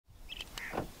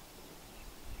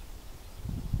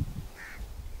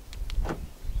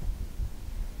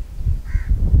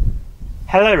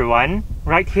Hello everyone,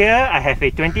 right here I have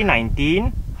a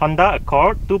 2019 Honda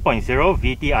Accord 2.0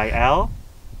 VTi-L.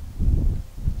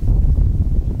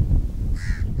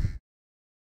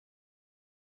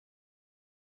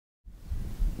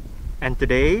 And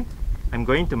today I'm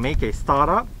going to make a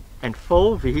startup and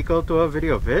full vehicle tour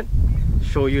video of it,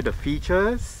 show you the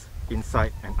features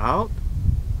inside and out.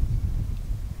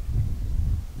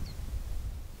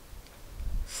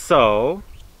 So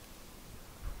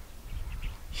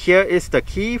here is the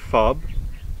key fob.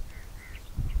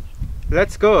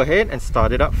 Let's go ahead and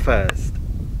start it up first.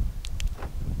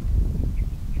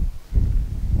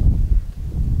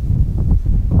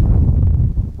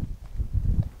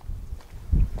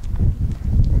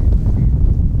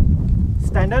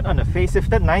 Standard on the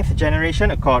facelifted 9th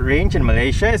generation Accord range in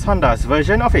Malaysia is Honda's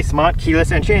version of a smart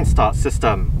keyless entry and start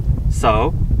system.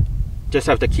 So, just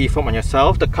have the key fob on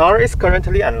yourself. The car is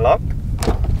currently unlocked.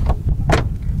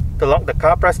 To lock the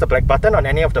car, press the black button on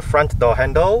any of the front door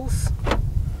handles.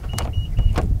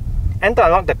 And to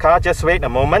unlock the car, just wait a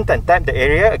moment and tap the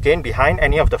area again behind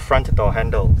any of the front door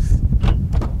handles.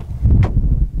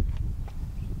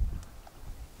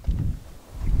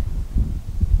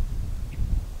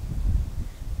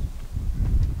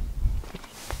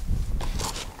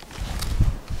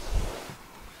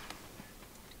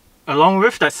 Along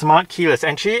with that smart keyless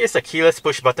entry is a keyless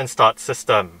push button start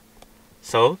system.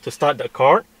 So, to start the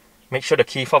Accord, make sure the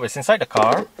key fob is inside the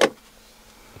car.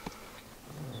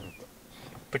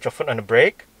 Put your foot on the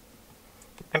brake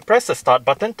and press the start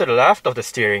button to the left of the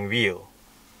steering wheel.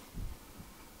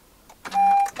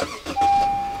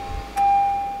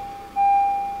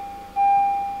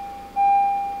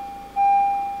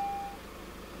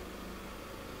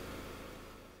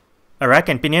 A rack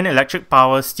and pinion electric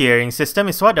power steering system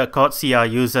is what the Accord CR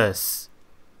uses.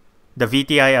 The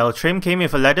VTi-L trim came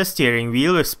with a leather steering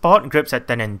wheel with sport grips at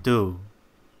 10 and 2.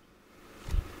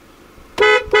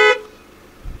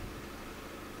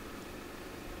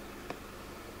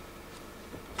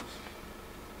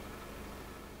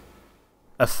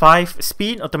 A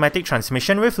 5-speed automatic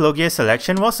transmission with low gear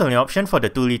selection was the only option for the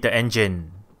 2-litre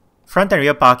engine. Front and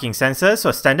rear parking sensors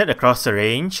were standard across the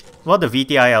range, while the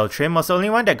VTi-L trim was the only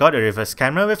one that got a reverse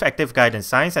camera with active guidance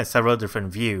signs and several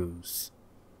different views.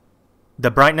 The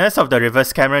brightness of the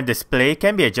reverse camera display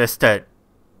can be adjusted.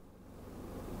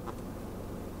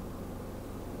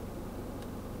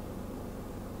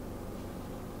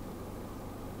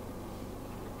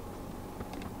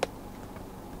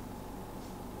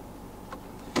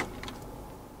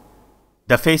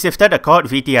 The facelifted Accord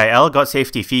VTi-L got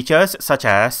safety features such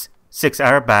as 6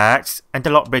 airbags,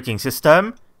 anti-lock braking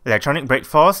system, electronic brake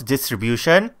force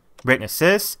distribution, brake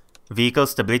assist, vehicle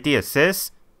stability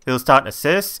assist, hill start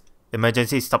assist,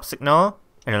 emergency stop signal,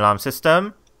 an alarm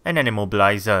system, and an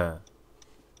immobilizer.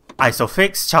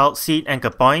 Isofix child seat anchor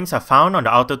points are found on the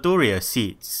outer 2 rear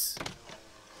seats.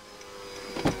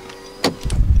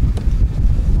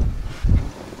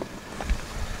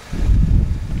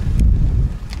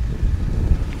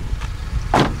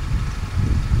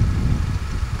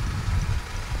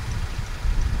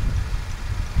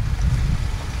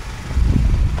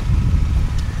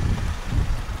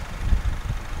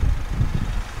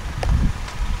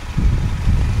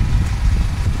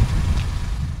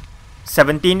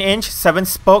 "17-inch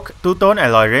 7-spoke 2-tone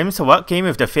alloy rims are what came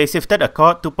with the facelifted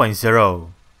Accord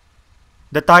 2.0.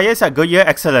 The tyres are Goodyear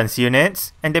Excellence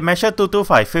units and they measure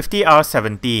 225/50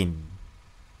 R17.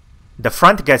 The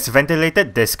front gets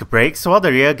ventilated disc brakes while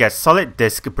the rear gets solid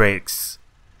disc brakes.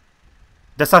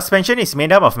 The suspension is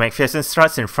made up of McPherson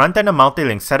struts in front and a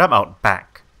multi-link setup out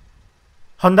back.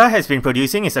 Honda has been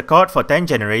producing its Accord for 10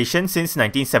 generations since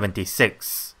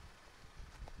 1976.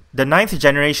 The 9th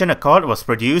generation Accord was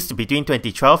produced between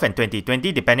 2012 and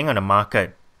 2020 depending on the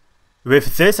market.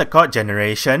 With this Accord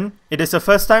generation, it is the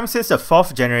first time since the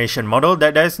 4th generation model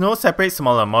that there is no separate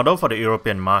smaller model for the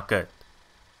European market.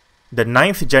 The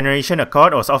 9th generation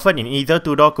Accord was offered in either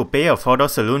 2-door coupe or 4-door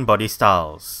saloon body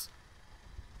styles.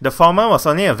 The former was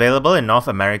only available in North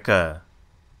America.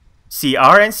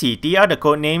 CR and CT are the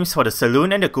code names for the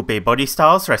saloon and the coupe body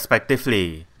styles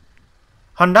respectively.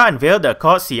 Honda unveiled the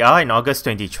Accord CR in August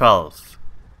 2012.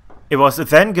 It was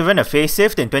then given a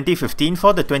facelift in 2015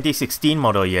 for the 2016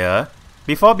 model year,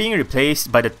 before being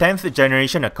replaced by the 10th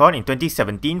generation Accord in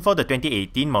 2017 for the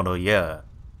 2018 model year.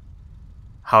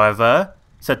 However,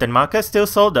 certain markets still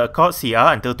sold the Accord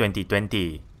CR until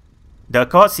 2020. The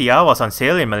Accord CR was on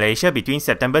sale in Malaysia between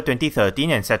September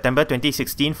 2013 and September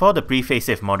 2016 for the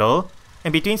pre-facelift model,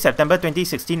 and between September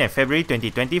 2016 and February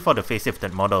 2020 for the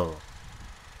facelifted model.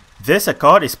 This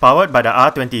Accord is powered by the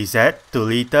R20Z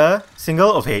 2-litre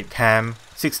single overhead cam,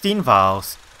 16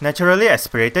 valves, naturally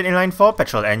aspirated inline-4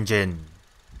 petrol engine.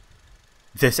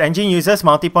 This engine uses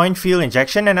multi-point fuel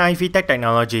injection and IV-Tech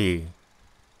technology.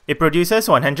 It produces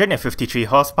 153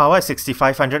 horsepower at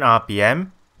 6500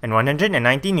 rpm and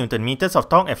 190 Nm of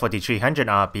torque at 4300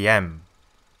 rpm.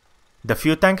 The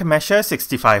fuel tank measures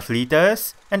 65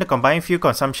 litres, and the combined fuel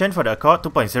consumption for the Accord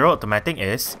 2.0 automatic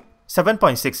is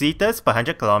 7.6 litres per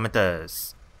 100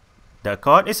 km. The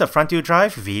Accord is a front-wheel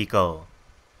drive vehicle.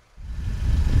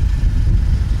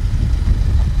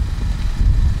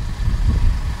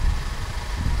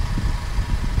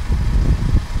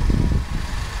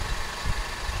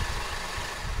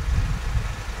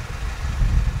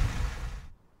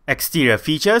 Exterior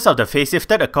features of the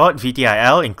facelifted Accord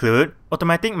VTi-L include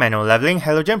automatic manual leveling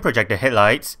halogen projector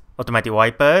headlights, automatic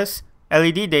wipers,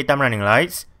 LED daytime running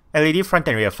lights, LED front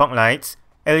and rear fog lights,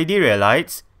 LED rear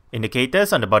lights,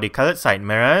 indicators on the body coloured side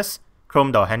mirrors,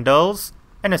 chrome door handles,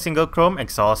 and a single chrome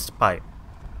exhaust pipe.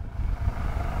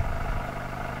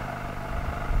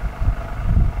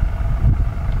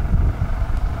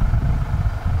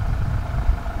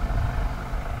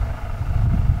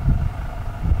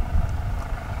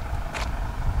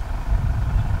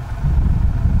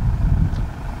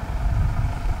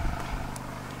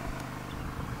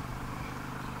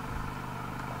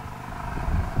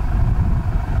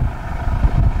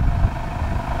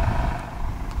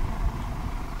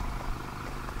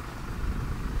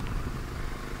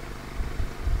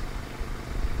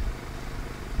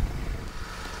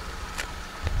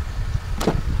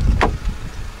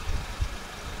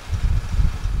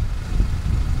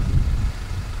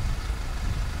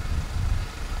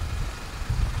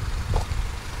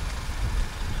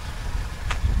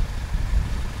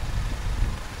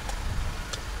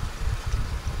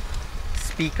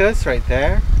 Speakers right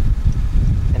there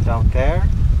and down there,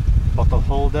 bottle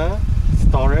holder,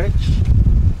 storage,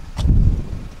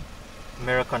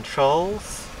 mirror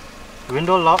controls,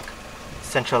 window lock,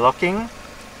 central locking,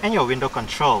 and your window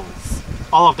controls.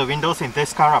 All of the windows in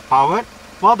this car are powered,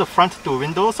 while the front two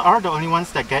windows are the only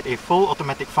ones that get a full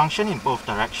automatic function in both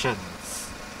directions.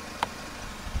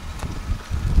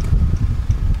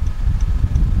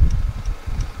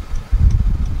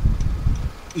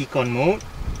 Econ mode,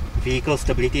 vehicle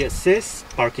stability assist,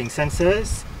 parking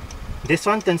sensors. This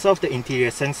one turns off the interior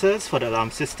sensors for the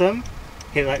alarm system,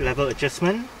 headlight level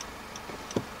adjustment,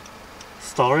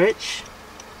 storage,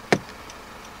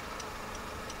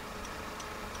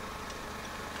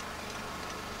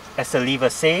 as the lever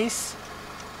says,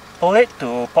 pull it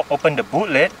to pop open the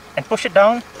boot lid and push it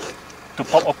down to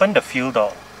pop open the fuel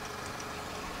door.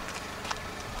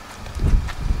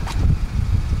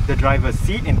 The driver's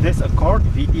seat in this Accord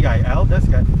VTi-L does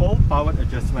get full powered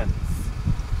adjustments.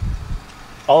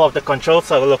 All of the controls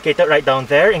are located right down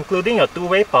there, including your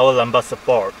two-way power lumbar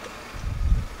support.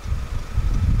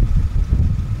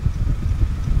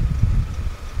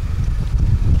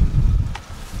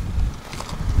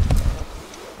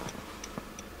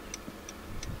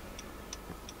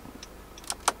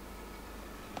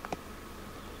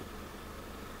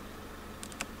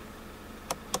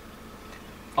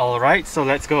 Alright, so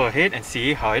let's go ahead and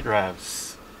see how it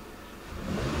revs.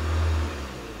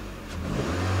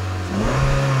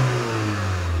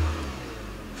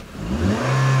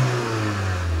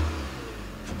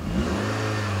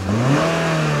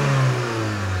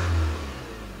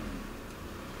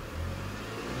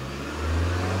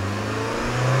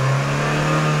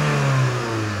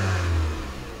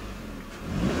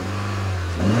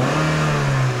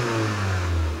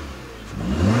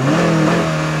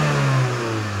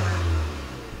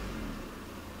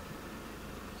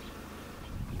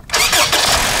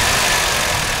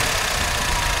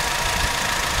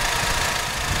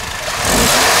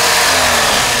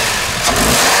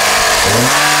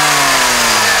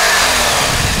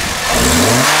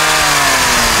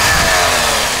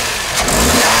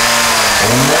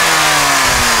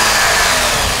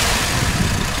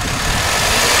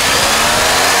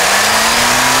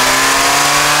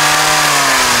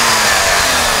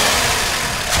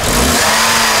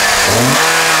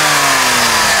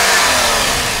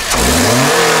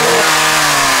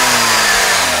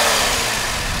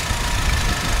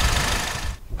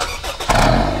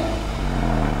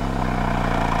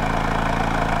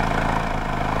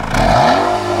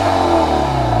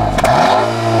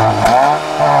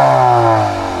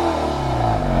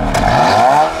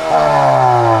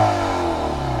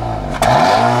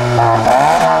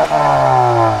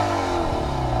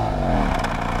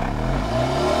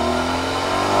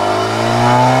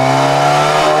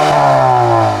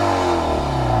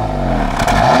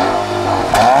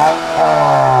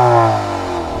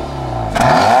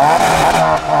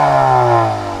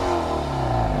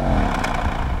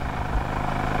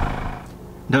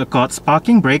 Accord's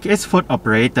parking brake is foot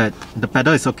operated. The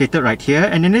pedal is located right here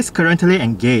and it is currently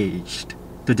engaged.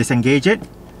 To disengage it,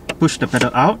 push the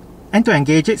pedal out, and to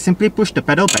engage it, simply push the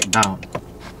pedal back down.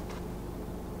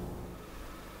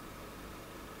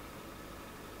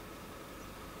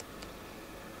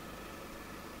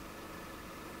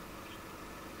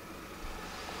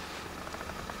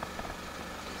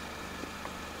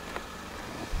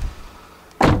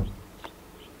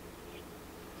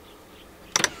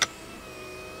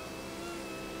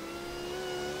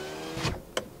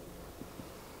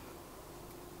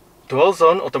 Dual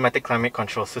zone automatic climate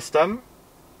control system.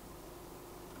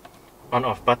 On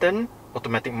off button,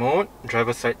 automatic mode,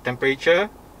 driver side temperature.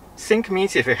 Sync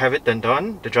means if you have it turned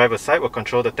on, the driver side will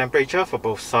control the temperature for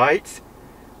both sides.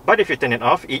 But if you turn it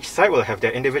off, each side will have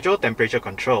their individual temperature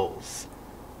controls.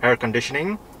 Air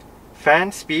conditioning,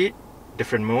 fan speed,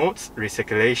 different modes,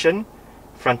 recirculation,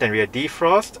 front and rear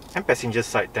defrost, and passenger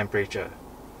side temperature.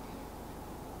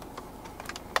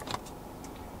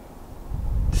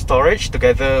 Storage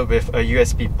together with a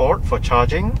USB port for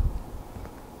charging.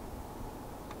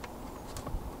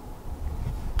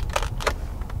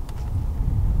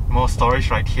 More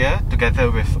storage right here together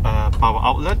with a power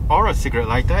outlet or a cigarette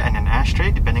lighter and an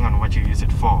ashtray depending on what you use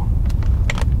it for.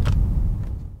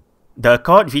 The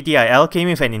Accord VTi-L came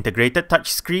with an integrated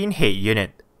touchscreen head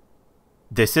unit.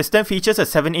 This system features a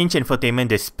 7-inch infotainment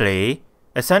display,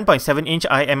 a 7.7-inch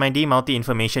IMID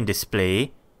multi-information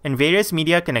display, and various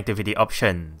media connectivity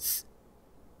options.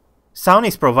 Sound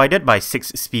is provided by 6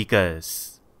 speakers.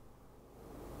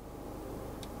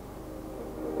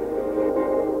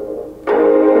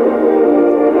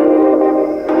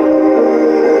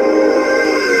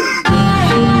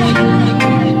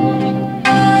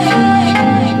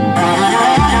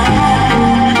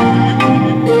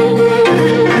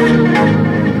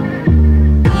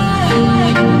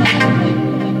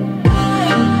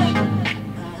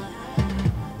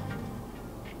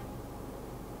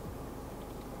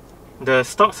 The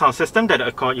stock sound system that the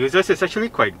Accord uses is actually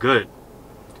quite good.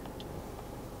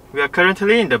 We are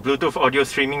currently in the Bluetooth audio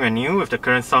streaming menu with the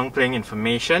current song playing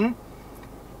information,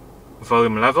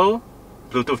 volume level,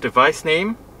 Bluetooth device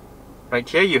name. Right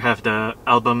here you have the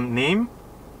album name,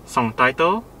 song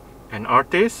title, and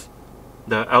artist.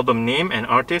 The album name and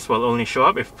artist will only show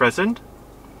up if present.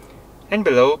 And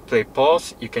below, play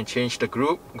pause, you can change the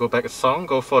group, go back a song,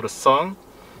 go for the song.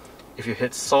 If you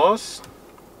hit source,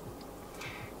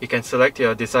 you can select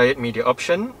your desired media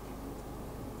option.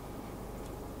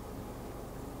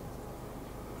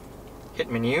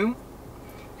 Hit menu,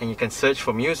 and you can search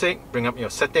for music, bring up your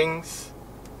settings,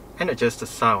 and adjust the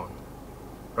sound.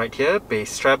 Right here,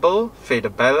 bass treble, fader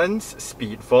balance,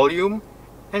 speed volume,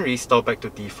 and restore back to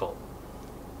default.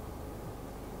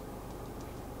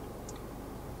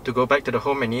 To go back to the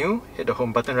home menu, hit the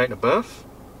home button right above.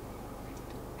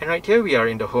 And right here we are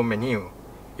in the home menu.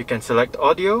 You can select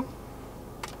audio,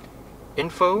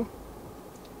 info.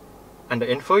 Under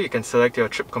info you can select your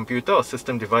trip computer or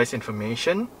system device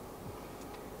information.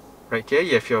 Right here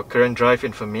you have your current drive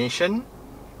information,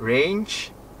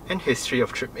 range, and history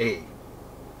of trip A.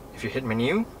 If you hit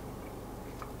menu,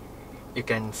 you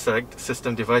can select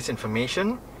system device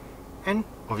information, and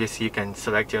obviously you can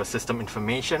select your system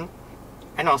information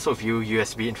and also view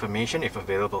USB information if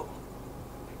available.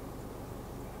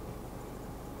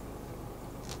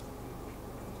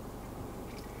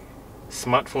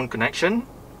 Smartphone connection,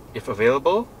 if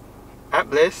available,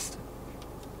 app list,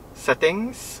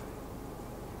 settings.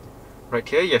 Right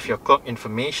here you have your clock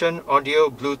information,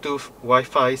 audio, Bluetooth,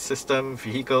 Wi-Fi system,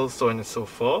 vehicle, so on and so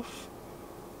forth.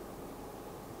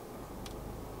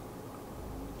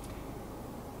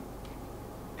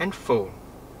 And phone.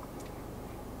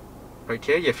 Right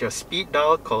here you have your speed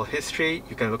dial, call history,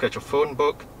 you can look at your phone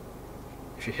book.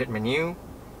 If you hit menu,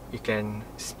 you can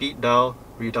speed dial,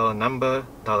 redial a number,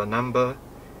 dial a number,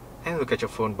 and look at your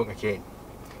phone book again.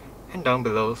 And down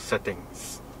below,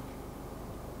 settings.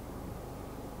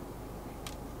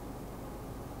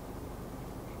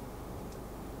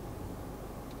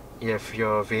 You have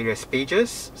your various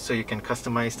pages, so you can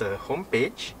customize the home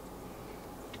page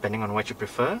depending on what you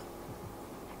prefer.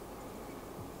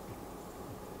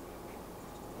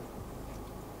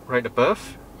 Right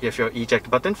above, you have your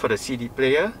eject button for the CD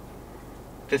player.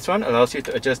 This one allows you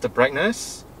to adjust the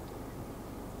brightness.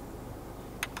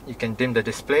 You can dim the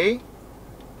display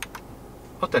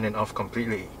or turn it off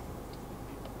completely.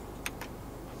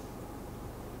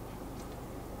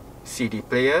 CD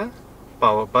player,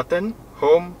 power button,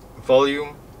 home,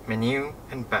 volume, menu,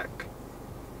 and back.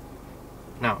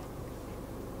 Now,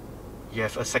 you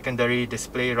have a secondary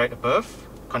display right above,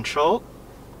 control,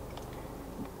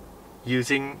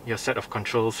 using your set of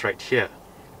controls right here.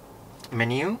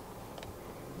 menu.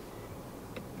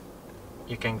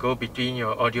 You can go between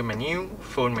your audio menu,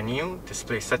 phone menu,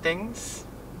 display settings.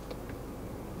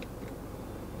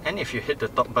 And if you hit the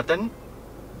top button,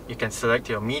 you can select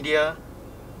your media,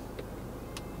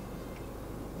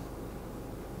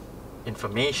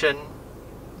 information,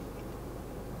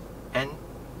 and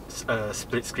a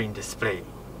split screen display.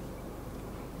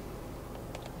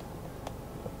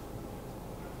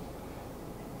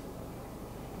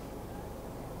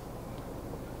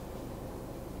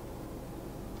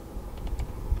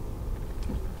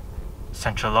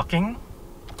 Central locking.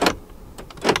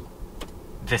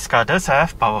 This car does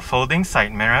have power folding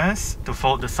side mirrors. To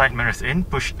fold the side mirrors in,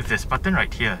 push this button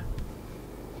right here.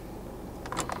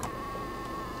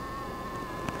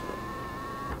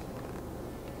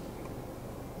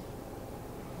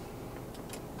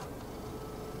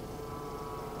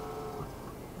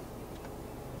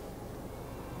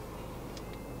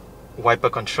 Wiper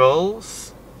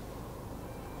controls.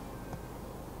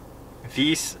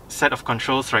 These set of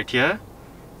controls right here,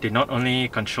 they not only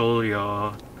control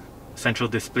your central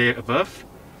display above,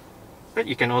 but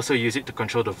you can also use it to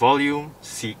control the volume,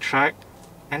 seat track,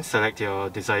 and select your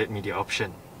desired media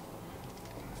option.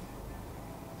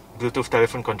 Bluetooth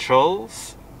telephone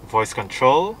controls, voice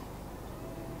control,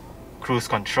 cruise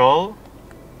control,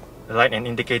 light and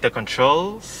indicator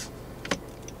controls.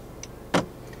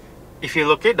 If you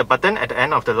locate the button at the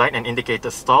end of the light and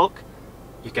indicator stalk,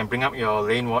 you can bring up your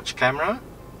lane watch camera,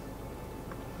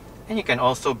 and you can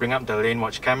also bring up the lane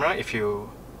watch camera if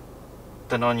you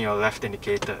turn on your left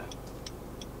indicator.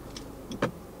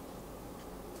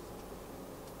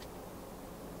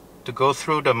 To go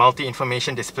through the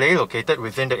multi-information display located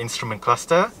within the instrument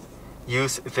cluster,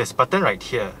 use this button right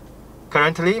here.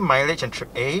 Currently, mileage and trip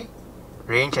A,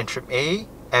 range and trip A,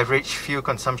 average fuel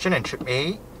consumption and trip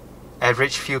A,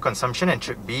 average fuel consumption and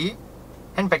trip B,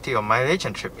 and back to your mileage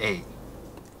and trip A.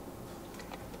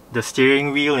 The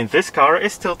steering wheel in this car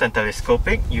is tilt and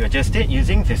telescopic. You adjust it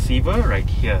using this lever right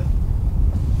here.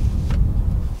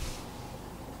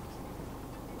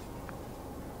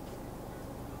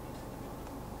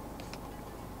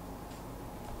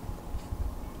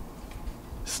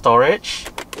 Storage,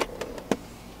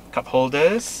 cup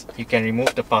holders. You can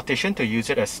remove the partition to use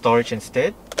it as storage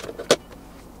instead.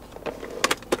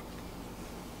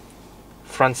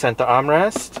 Front center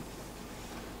armrest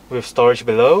with storage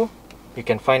below. You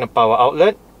can find a power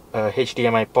outlet, a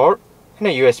HDMI port, and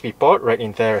a USB port right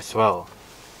in there as well.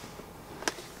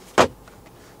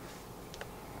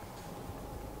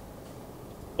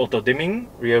 Auto dimming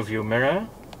rear view mirror.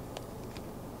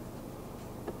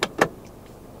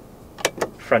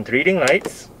 Front reading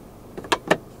lights.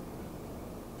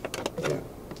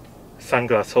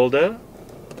 Sunglass holder.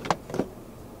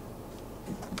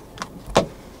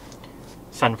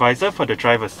 Sun visor for the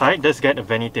driver's side does get a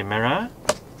vanity mirror.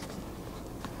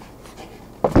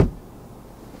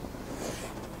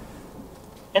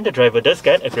 And the driver does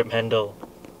get a grip handle.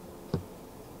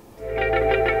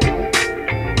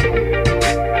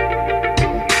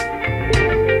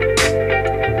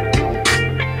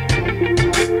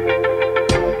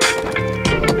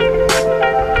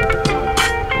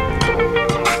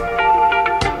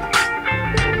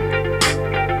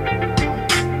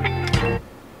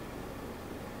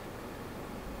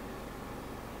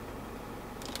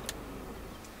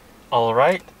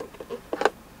 Alright,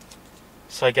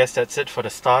 so I guess that's it for the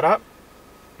startup.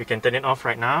 We can turn it off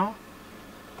right now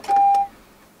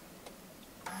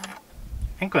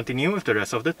and continue with the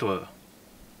rest of the tour.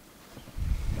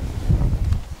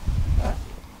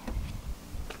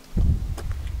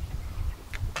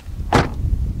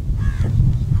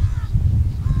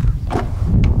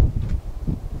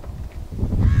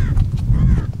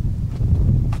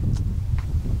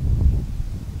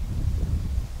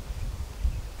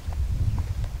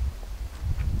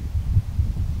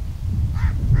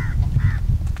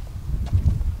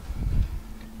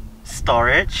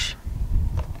 Storage,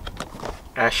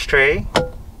 ashtray,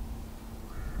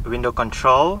 window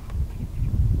control,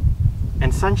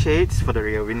 and sunshades for the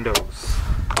rear windows.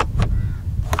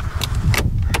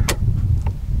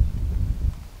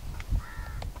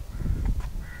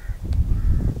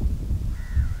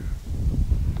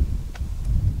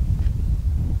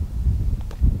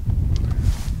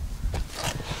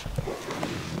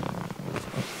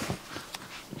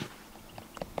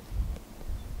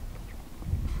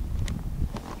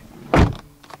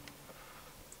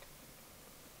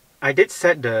 I did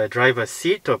set the driver's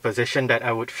seat to a position that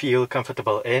I would feel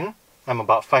comfortable in. I'm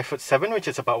about 5'7", which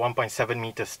is about 1.7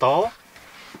 meters tall.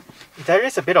 There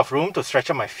is a bit of room to stretch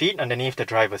out my feet underneath the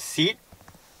driver's seat.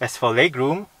 As for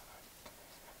legroom,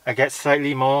 I get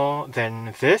slightly more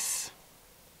than this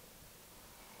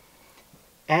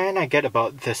and I get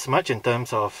about this much in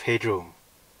terms of headroom.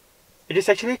 It is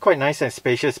actually quite nice and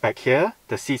spacious back here.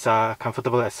 The seats are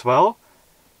comfortable as well.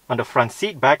 On the front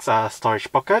seat backs are storage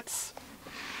pockets,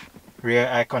 rear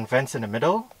aircon vents in the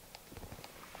middle,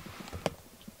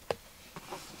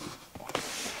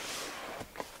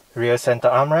 rear center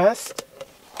armrest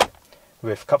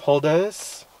with cup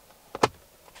holders,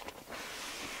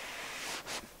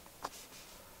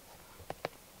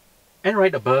 and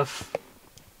right above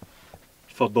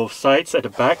for both sides at the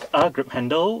back are grip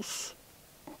handles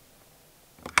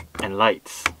and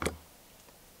lights.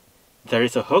 There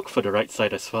is a hook for the right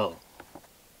side as well.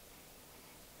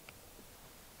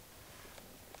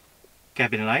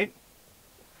 Cabin light.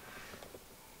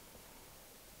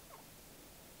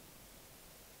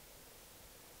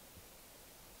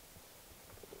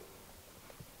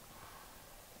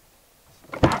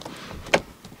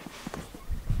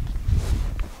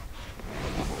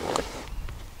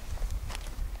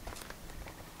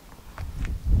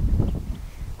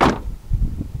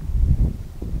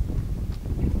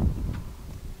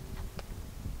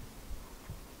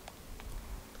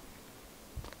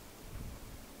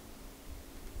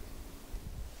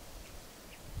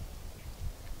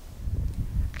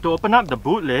 To open up the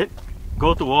boot lid,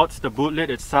 go towards the boot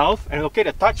lid itself and locate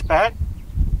the touchpad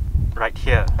right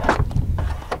here.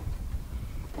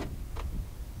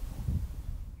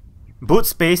 Boot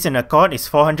space in Accord is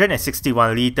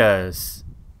 461 litres.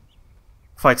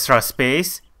 For extra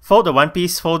space, fold the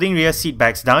one-piece folding rear seat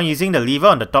backs down using the lever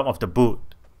on the top of the boot.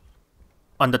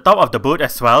 On the top of the boot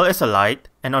as well is a light,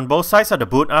 and on both sides of the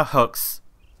boot are hooks.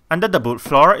 Under the boot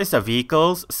floor is the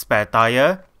vehicle's spare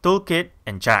tyre, toolkit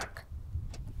and jack.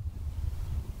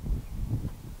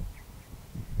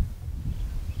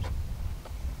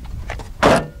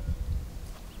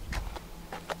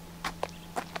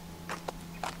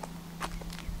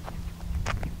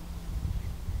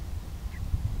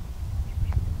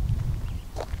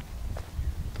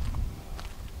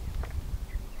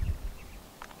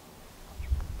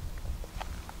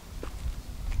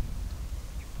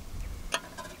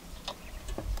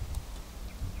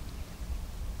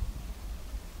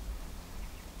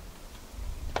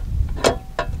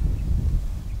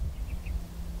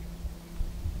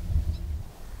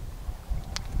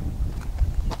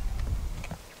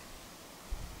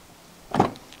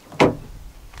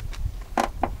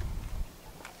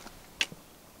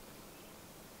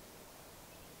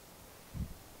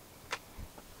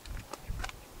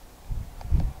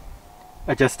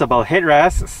 Adjustable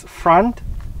headrests front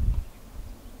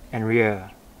and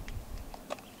rear.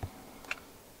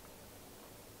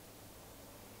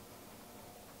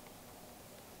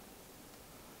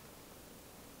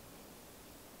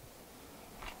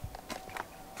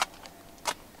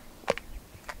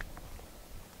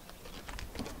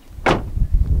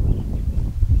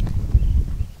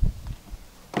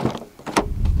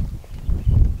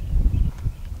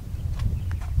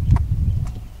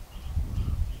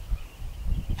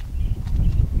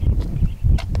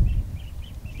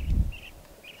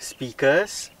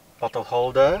 Speakers, bottle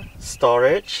holder,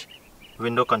 storage,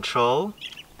 window control,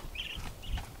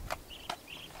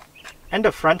 and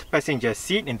the front passenger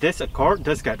seat in this Accord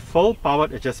does get full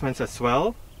powered adjustments as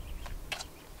well,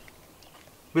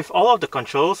 with all of the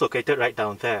controls located right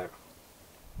down there.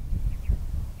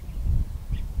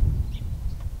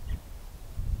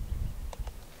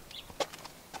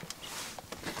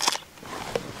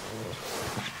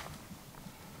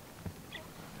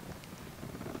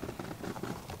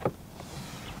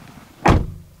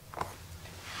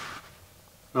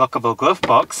 Lockable glove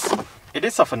box. It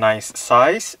is of a nice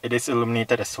size. It is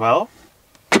illuminated as well.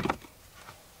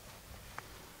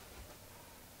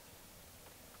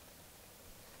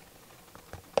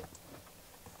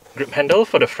 Grip handle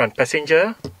for the front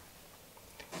passenger.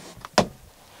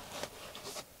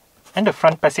 And the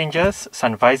front passenger's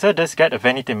sun visor does get a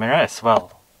vanity mirror as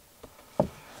well.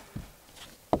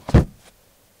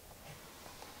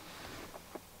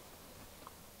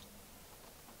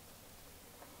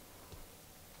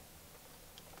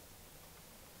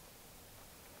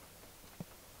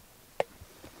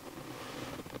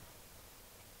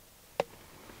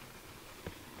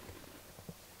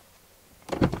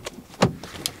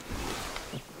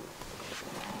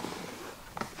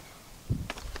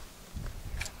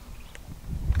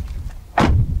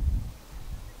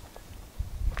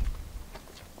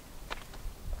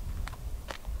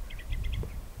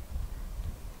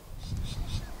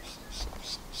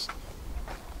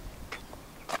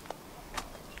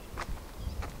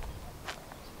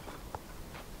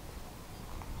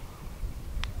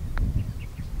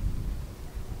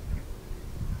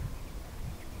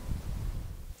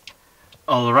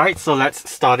 Alright, so let's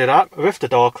start it up with the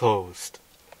door closed.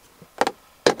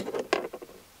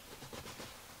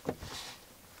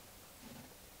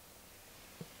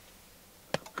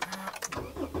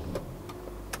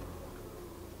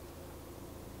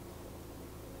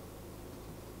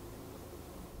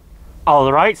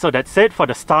 Alright, so that's it for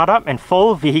the startup and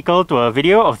full vehicle tour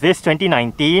video of this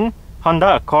 2019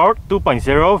 Honda Accord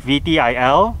 2.0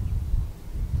 VTi-L.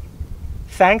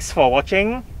 Thanks for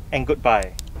watching and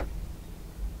goodbye.